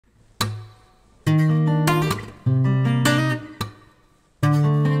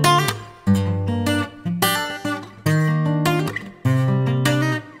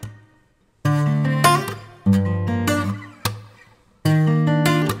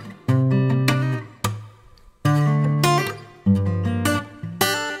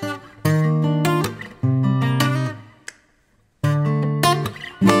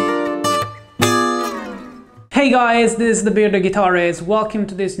guys, this is the Bearded Guitarist. Welcome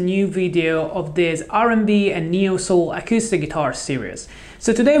to this new video of this R&B and Neo Soul acoustic guitar series.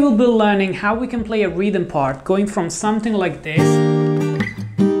 So today we'll be learning how we can play a rhythm part going from something like this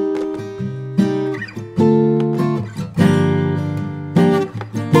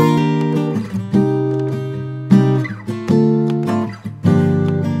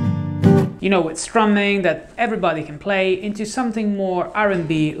with strumming that everybody can play into something more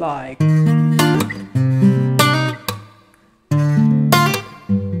R&B like.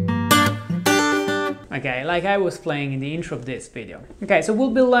 Okay, like I was playing in the intro of this video. Okay, so we'll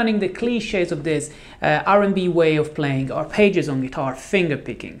be learning the cliches of this R&B way of playing arpeggios on guitar, finger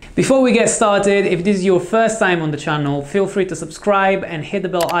picking. Before we get started, if this is your first time on the channel, feel free to subscribe and hit the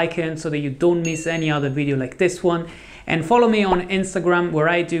bell icon so that you don't miss any other video like this one. And follow me on Instagram, where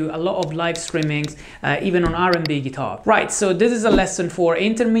I do a lot of live streamings, even on R&B guitar. Right, so this is a lesson for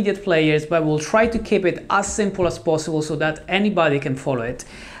intermediate players, but we'll try to keep it as simple as possible so that anybody can follow it.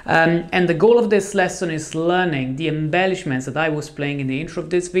 And the goal of this lesson is learning the embellishments that I was playing in the intro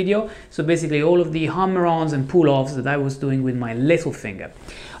of this video. So basically all of the hammer-ons and pull-offs that I was doing with my little finger.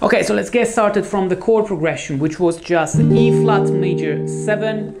 Okay, so let's get started from the chord progression, which was just E flat major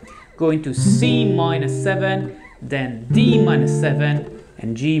 7, going to C minor 7, then D-7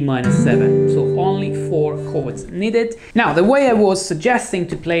 and G-7. So only 4 chords needed. Now the way I was suggesting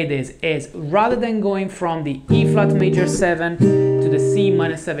to play this is, rather than going from the E flat major 7 to the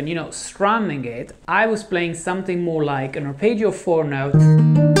C-7, strumming it, I was playing something more like an arpeggio of 4 notes,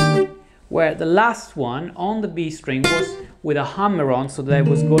 where the last one on the B string was with a hammer-on, so that I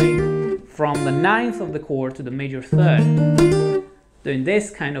was going from the 9th of the chord to the major 3rd, doing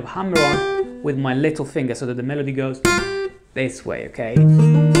this kind of hammer-on with my little finger, so that the melody goes this way, okay?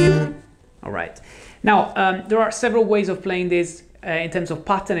 All right. Now, there are several ways of playing this in terms of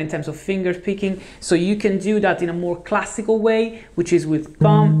pattern, in terms of finger picking. So you can do that in a more classical way, which is with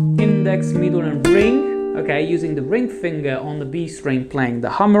thumb, index, middle, and ring, okay? Using the ring finger on the B string playing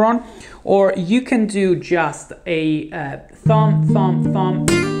the hammer-on. Or you can do just a thumb, thumb, thumb,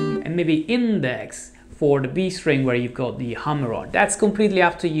 and maybe index for the B string where you've got the hammer-on. That's completely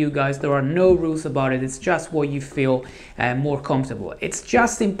up to you guys. There are no rules about it. It's just what you feel more comfortable. It's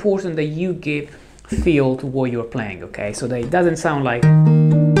just important that you give feel to what you're playing, okay? So that it doesn't sound like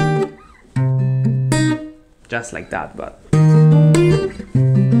just like that, but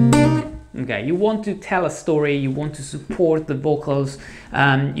okay, you want to tell a story, you want to support the vocals,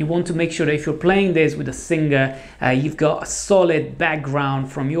 you want to make sure that if you're playing this with a singer, you've got a solid background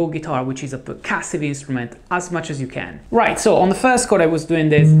from your guitar, which is a percussive instrument, as much as you can. Right, so on the first chord I was doing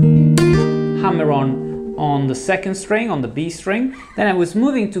this hammer-on the second string, on the B string, then I was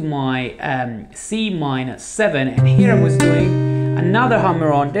moving to my C-7, and here I was doing another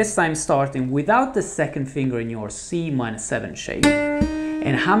hammer-on, this time starting without the second finger in your C-7 shape,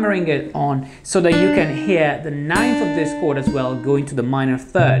 and hammering it on so that you can hear the 9th of this chord as well going to the minor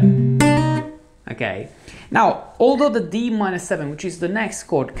 3rd. Okay, now although the D-7, which is the next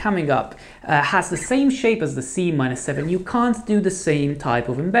chord coming up, has the same shape as the C-7, you can't do the same type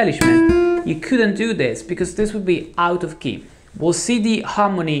of embellishment. You couldn't do this because this would be out of key. We'll see the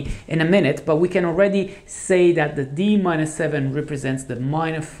harmony in a minute, but we can already say that the D-7 represents the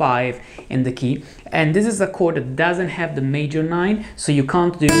minor 5 in the key, and this is a chord that doesn't have the major 9, so you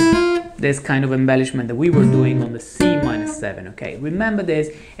can't do this kind of embellishment that we were doing on the C-7, okay? Remember this,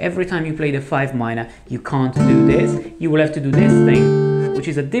 every time you play the 5 minor, you can't do this. You will have to do this thing, which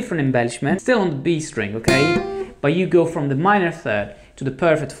is a different embellishment, still on the B string, okay? But you go from the minor 3rd to the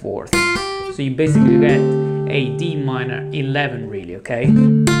perfect 4th. So you basically get a D minor 11 really, okay?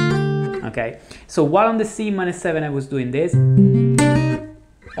 Okay, so while on the C-7 I was doing this,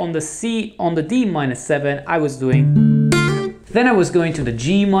 on the D-7 I was doing, then I was going to the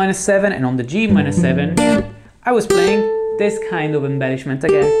G-7, and on the G-7 I was playing this kind of embellishment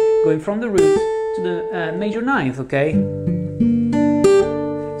again, going from the root to the major 9th, okay?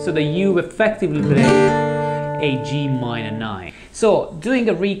 So that you effectively play a G-9. So doing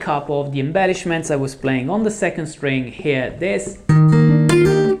a recap of the embellishments, I was playing on the second string here this,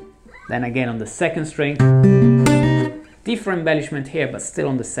 then again on the second string, different embellishment here but still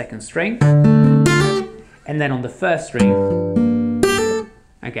on the second string, and then on the first string.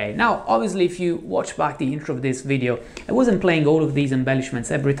 Okay, now obviously if you watch back the intro of this video, I wasn't playing all of these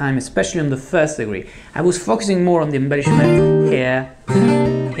embellishments every time, especially on the first degree. I was focusing more on the embellishment here,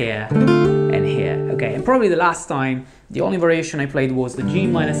 here, and here. Okay, and probably the last time the only variation I played was the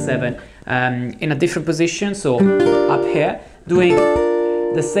G-7 in a different position, so up here, doing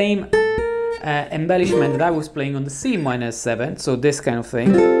the same embellishment that I was playing on the C-7, so this kind of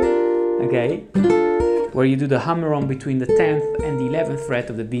thing, okay? where you do the hammer-on between the 10th and the 11th fret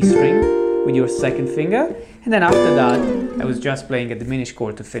of the B string with your second finger. And then after that, I was just playing a diminished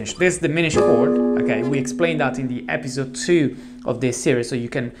chord to finish. This diminished chord, okay, we explained that in the episode 2 of this series, so you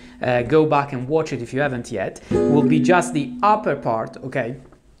can go back and watch it if you haven't yet, will be just the upper part, okay,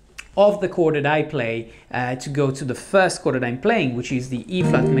 of the chord that I play to go to the first chord that I'm playing, which is the E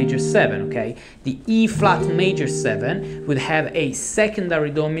flat major 7, okay? The E flat major 7 would have a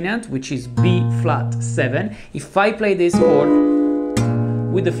secondary dominant, which is B flat 7. If I play this chord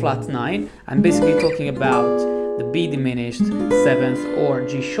with the flat 9, I'm basically talking about the B diminished 7th or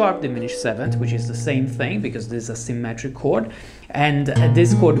G sharp diminished 7th, which is the same thing because this is a symmetric chord, and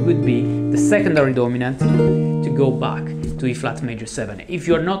this chord would be the secondary dominant to go back to E flat major 7. If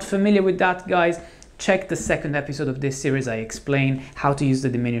you're not familiar with that, guys, check the second episode of this series. I explain how to use the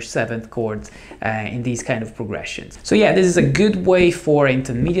diminished 7th chords in these kind of progressions. So yeah, this is a good way for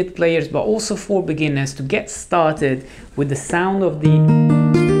intermediate players, but also for beginners to get started with the sound of the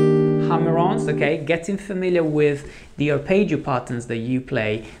hammer-ons, okay? Getting familiar with the arpeggio patterns that you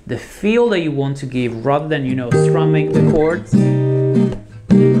play, the feel that you want to give, rather than, you know, strumming the chords.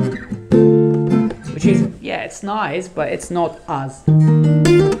 Which is, yeah, it's nice, but it's not as...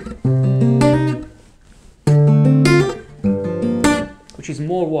 which is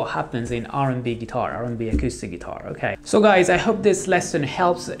more what happens in R&B guitar, R&B acoustic guitar, okay? So guys, I hope this lesson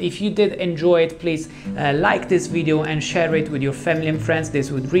helps. If you did enjoy it, please like this video and share it with your family and friends.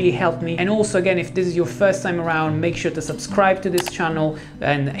 This would really help me. And also, again, if this is your first time around, make sure to subscribe to this channel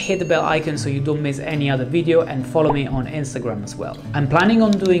and hit the bell icon so you don't miss any other video, and follow me on Instagram as well. I'm planning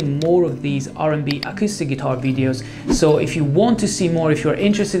on doing more of these R&B acoustic guitar videos, so if you want to see more, if you're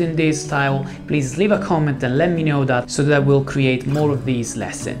interested in this style, please leave a comment and let me know that, so that we'll create more of these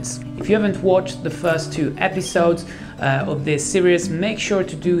lessons. If you haven't watched the first 2 episodes of this series, make sure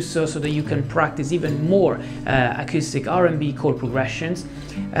to do so that you can practice even more acoustic R&B chord progressions.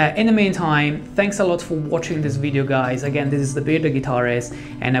 In the meantime, thanks a lot for watching this video, guys. Again, this is the Bearded Guitarist,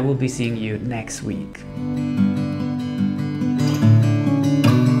 and I will be seeing you next week.